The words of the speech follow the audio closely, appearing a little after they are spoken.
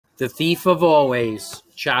The Thief of Always,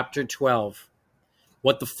 Chapter 12.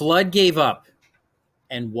 What the flood gave up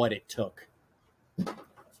and what it took.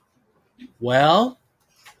 Well,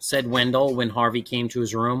 said Wendell when Harvey came to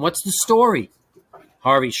his room, what's the story?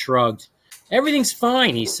 Harvey shrugged. Everything's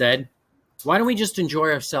fine, he said. Why don't we just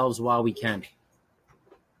enjoy ourselves while we can?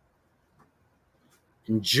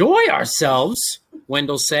 Enjoy ourselves?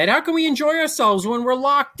 Wendell said. How can we enjoy ourselves when we're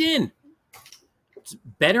locked in? It's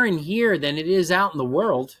better in here than it is out in the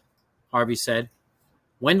world, Harvey said.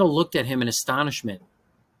 Wendell looked at him in astonishment.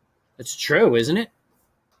 That's true, isn't it?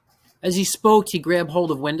 As he spoke, he grabbed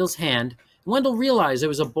hold of Wendell's hand, and Wendell realized there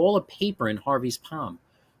was a ball of paper in Harvey's palm,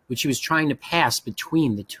 which he was trying to pass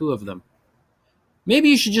between the two of them. Maybe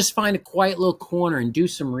you should just find a quiet little corner and do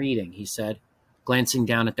some reading, he said, glancing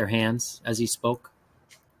down at their hands as he spoke.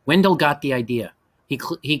 Wendell got the idea.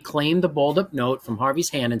 He claimed the balled-up note from Harvey's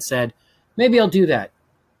hand and said, Maybe I'll do that.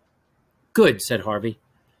 Good, said Harvey.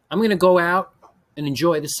 I'm going to go out and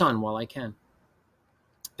enjoy the sun while I can.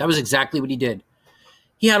 That was exactly what he did.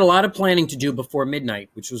 He had a lot of planning to do before midnight,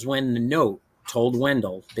 which was when the note told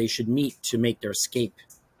Wendell they should meet to make their escape.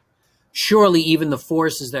 Surely even the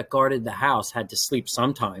forces that guarded the house had to sleep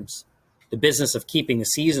sometimes. The business of keeping the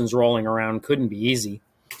seasons rolling around couldn't be easy.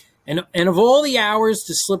 And of all the hours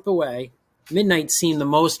to slip away, midnight seemed the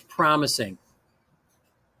most promising.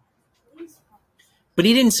 But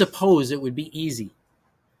he didn't suppose it would be easy.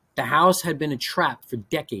 The house had been a trap for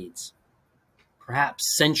decades,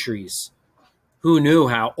 perhaps centuries. Who knew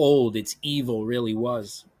how old its evil really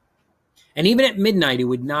was? And even at midnight, it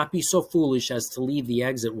would not be so foolish as to leave the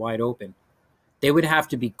exit wide open. They would have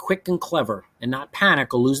to be quick and clever and not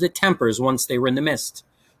panic or lose their tempers once they were in the mist.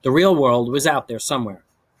 The real world was out there somewhere.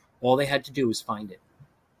 All they had to do was find it.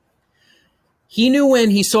 He knew when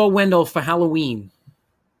he saw Wendell for Halloween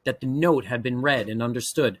that the note had been read and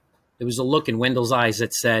understood. There was a look in Wendell's eyes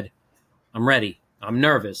that said, I'm ready. I'm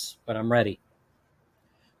nervous, but I'm ready.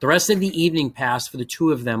 The rest of the evening passed for the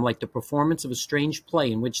two of them like the performance of a strange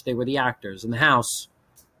play in which they were the actors, and the house,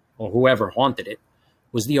 or whoever haunted it,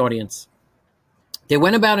 was the audience. They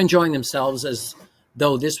went about enjoying themselves as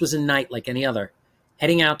though this was a night like any other,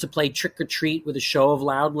 heading out to play trick-or-treat with a show of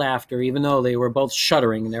loud laughter, even though they were both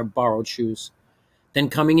shuddering in their borrowed shoes, then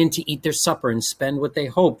coming in to eat their supper and spend what they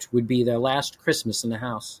hoped would be their last Christmas in the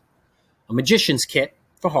house. A magician's kit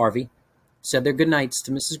for Harvey, said their good nights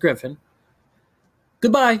to Mrs. Griffin.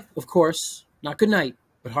 Goodbye, of course. Not good night,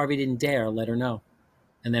 but Harvey didn't dare let her know,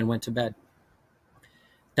 and then went to bed.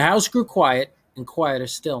 The house grew quiet and quieter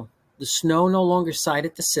still. The snow no longer sighed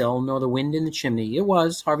at the sill, nor the wind in the chimney. It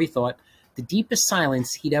was, Harvey thought, the deepest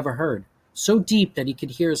silence he'd ever heard, so deep that he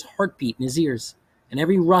could hear his heartbeat in his ears, and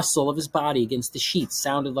every rustle of his body against the sheets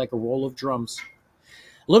sounded like a roll of drums.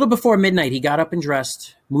 A little before midnight, he got up and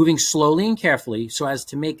dressed, moving slowly and carefully so as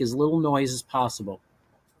to make as little noise as possible.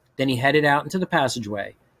 Then he headed out into the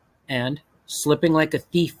passageway and, slipping like a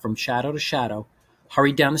thief from shadow to shadow,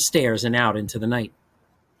 hurried down the stairs and out into the night.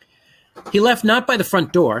 He left not by the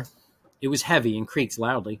front door, it was heavy and creaked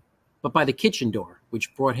loudly, but by the kitchen door,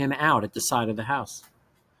 which brought him out at the side of the house.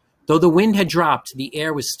 Though the wind had dropped, the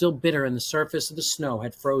air was still bitter and the surface of the snow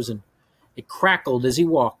had frozen. It crackled as he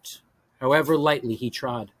walked, however lightly he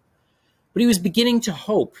trod. But he was beginning to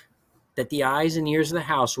hope that the eyes and ears of the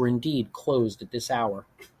house were indeed closed at this hour.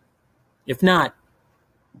 If not,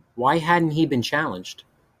 why hadn't he been challenged?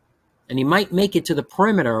 And he might make it to the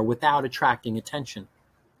perimeter without attracting attention.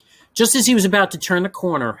 Just as he was about to turn the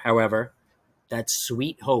corner, however, that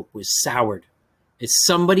sweet hope was soured as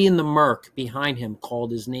somebody in the murk behind him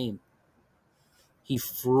called his name. He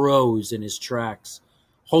froze in his tracks,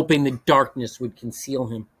 hoping the darkness would conceal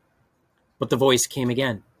him. But the voice came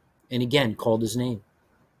again, and again called his name.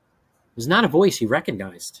 It was not a voice he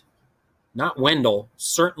recognized. Not Wendell,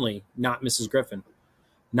 certainly not Mrs. Griffin.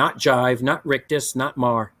 Not Jive, not Rictus, not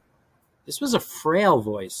Mar. This was a frail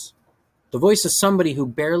voice, the voice of somebody who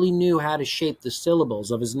barely knew how to shape the syllables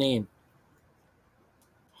of his name.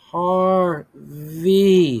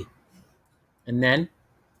 Harvey. And then,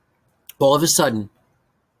 all of a sudden,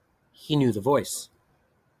 he knew the voice,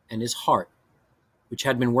 and his heart, which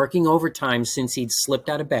had been working overtime since he'd slipped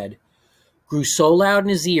out of bed, grew so loud in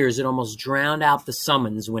his ears it almost drowned out the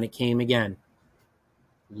summons when it came again.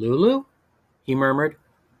 Lulu? He murmured.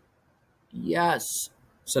 Yes,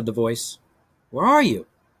 said the voice. Where are you?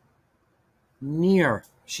 Near,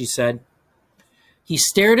 she said. He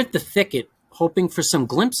stared at the thicket, hoping for some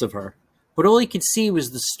glimpse of her, but all he could see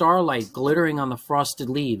was the starlight glittering on the frosted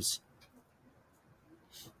leaves.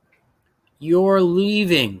 You're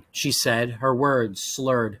leaving, she said, her words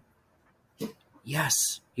slurred.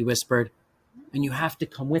 Yes, he whispered, and you have to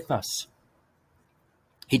come with us.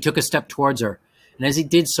 He took a step towards her, and as he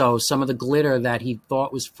did so, some of the glitter that he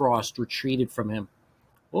thought was frost retreated from him.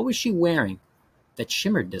 What was she wearing that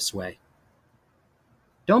shimmered this way?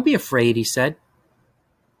 "Don't be afraid," he said.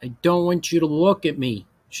 "I don't want you to look at me,"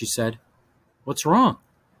 she said. "What's wrong?"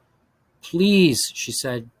 "Please," she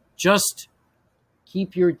said, "just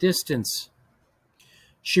keep your distance."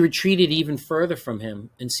 She retreated even further from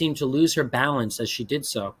him and seemed to lose her balance as she did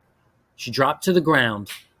so. She dropped to the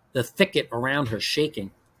ground, the thicket around her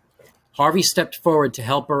shaking. Harvey stepped forward to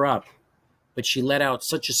help her up, but she let out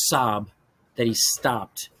such a sob that he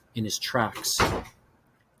stopped in his tracks.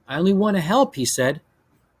 "I only want to help," he said.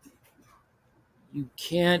 "You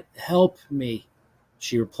can't help me,"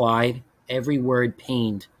 she replied, every word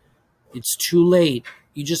pained. "It's too late.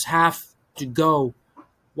 You just have to go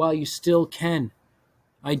while you still can.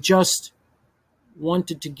 I just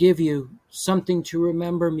wanted to give you something to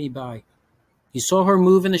remember me by." He saw her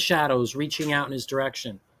move in the shadows, reaching out in his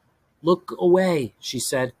direction. "Look away," she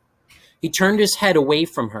said. He turned his head away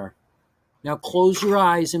from her. "Now close your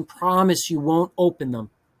eyes and promise you won't open them."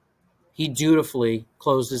 He dutifully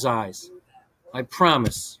closed his eyes. "I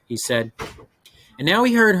promise," he said. And now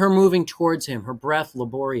he heard her moving towards him, her breath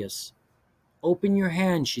laborious. "Open your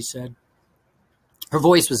hand," she said. Her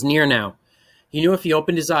voice was near now. He knew if he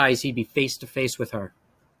opened his eyes, he'd be face to face with her.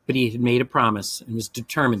 But he had made a promise and was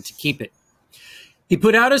determined to keep it. He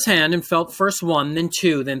put out his hand and felt first one, then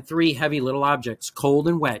two, then three heavy little objects, cold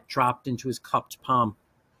and wet, dropped into his cupped palm.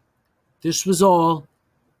 "This was all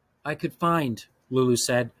I could find," Lulu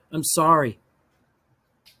said. "I'm sorry."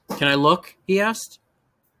 "Can I look?" he asked.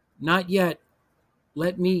 "Not yet.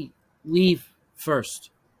 Let me leave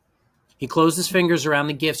first." He closed his fingers around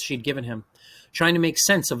the gifts she'd given him, trying to make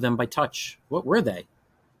sense of them by touch. What were they?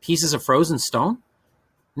 Pieces of frozen stone?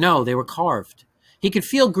 No, they were carved. He could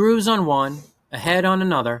feel grooves on one, a head on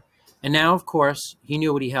another, and now, of course, he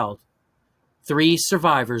knew what he held. 3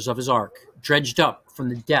 survivors of his ark, dredged up from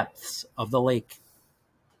the depths of the lake.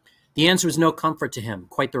 The answer was no comfort to him,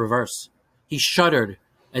 quite the reverse. He shuddered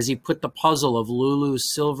as he put the puzzle of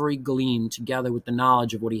Lulu's silvery gleam together with the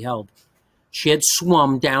knowledge of what he held. She had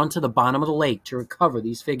swum down to the bottom of the lake to recover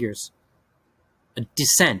these figures. A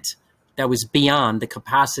descent that was beyond the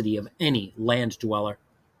capacity of any land dweller.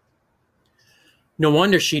 No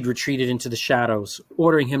wonder she'd retreated into the shadows,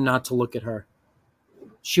 ordering him not to look at her.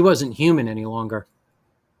 She wasn't human any longer.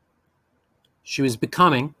 She was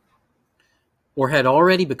becoming, or had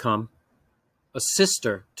already become, a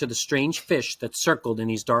sister to the strange fish that circled in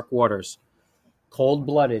these dark waters,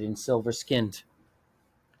 cold-blooded and silver-skinned.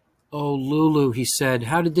 "Oh, Lulu," he said,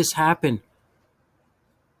 "how did this happen?"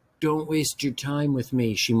 "Don't waste your time with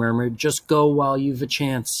me," she murmured. "Just go while you've a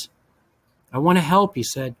chance." "I want to help," he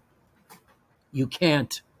said. "You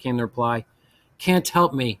can't," came the reply. "Can't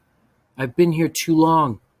help me. I've been here too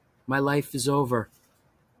long. My life is over."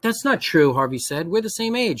 "That's not true," Harvey said. "We're the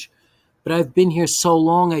same age." "But I've been here so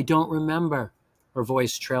long I don't remember." Her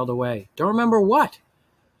voice trailed away. "Don't remember what?"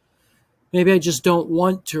 "Maybe I just don't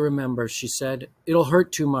want to remember," she said. "It'll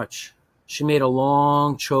hurt too much." She made a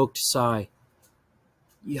long, choked sigh.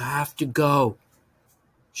 "You have to go,"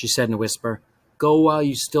 she said in a whisper. "Go while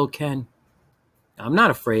you still can." "I'm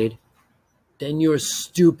not afraid." "Then you're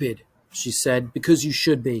stupid," she said, "because you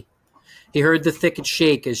should be." He heard the thicket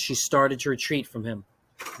shake as she started to retreat from him.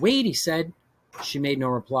 "Wait," he said. She made no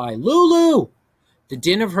reply. "Lulu!" The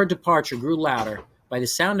din of her departure grew louder. By the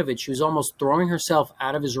sound of it, she was almost throwing herself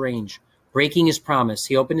out of his range. Breaking his promise,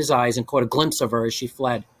 he opened his eyes and caught a glimpse of her as she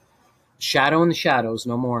fled. Shadow in the shadows,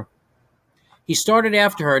 no more. He started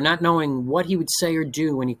after her, not knowing what he would say or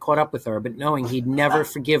do when he caught up with her, but knowing he'd never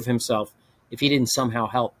forgive himself if he didn't somehow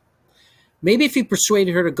help. Maybe if he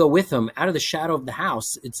persuaded her to go with him out of the shadow of the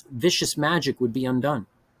house, its vicious magic would be undone.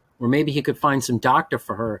 Or maybe he could find some doctor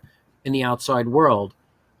for her in the outside world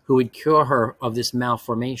who would cure her of this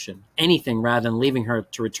malformation. Anything rather than leaving her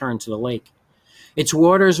to return to the lake. Its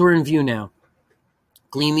waters were in view now,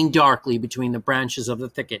 gleaming darkly between the branches of the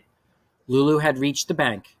thicket. Lulu had reached the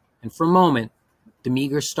bank, and for a moment, the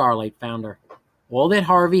meager starlight found her. All that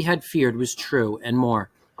Harvey had feared was true, and more.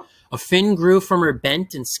 A fin grew from her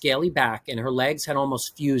bent and scaly back, and her legs had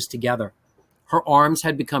almost fused together. Her arms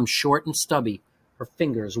had become short and stubby, her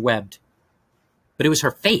fingers webbed. But it was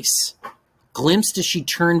her face, glimpsed as she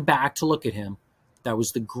turned back to look at him, that was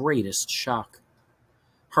the greatest shock.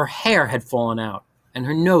 Her hair had fallen out, and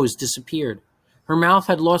her nose disappeared. Her mouth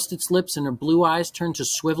had lost its lips, and her blue eyes turned to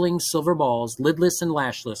swiveling silver balls, lidless and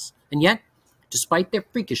lashless. And yet, despite their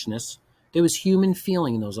freakishness, there was human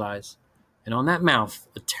feeling in those eyes. And on that mouth,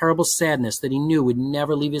 a terrible sadness that he knew would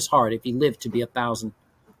never leave his heart if he lived to be 1,000.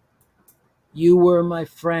 "You were my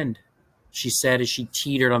friend," she said as she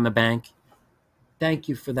teetered on the bank. "Thank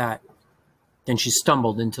you for that." Then she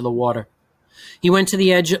stumbled into the water. He went to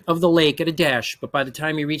the edge of the lake at a dash, but by the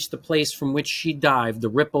time he reached the place from which she dived, the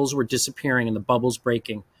ripples were disappearing and the bubbles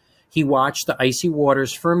breaking. He watched the icy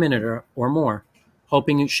waters for a minute or more,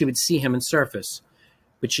 hoping she would see him and surface,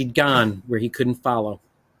 but she'd gone where he couldn't follow.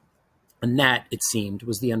 And that, it seemed,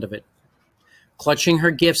 was the end of it. Clutching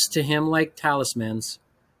her gifts to him like talismans,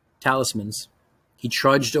 he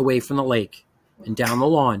trudged away from the lake and down the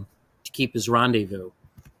lawn to keep his rendezvous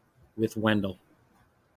with Wendell.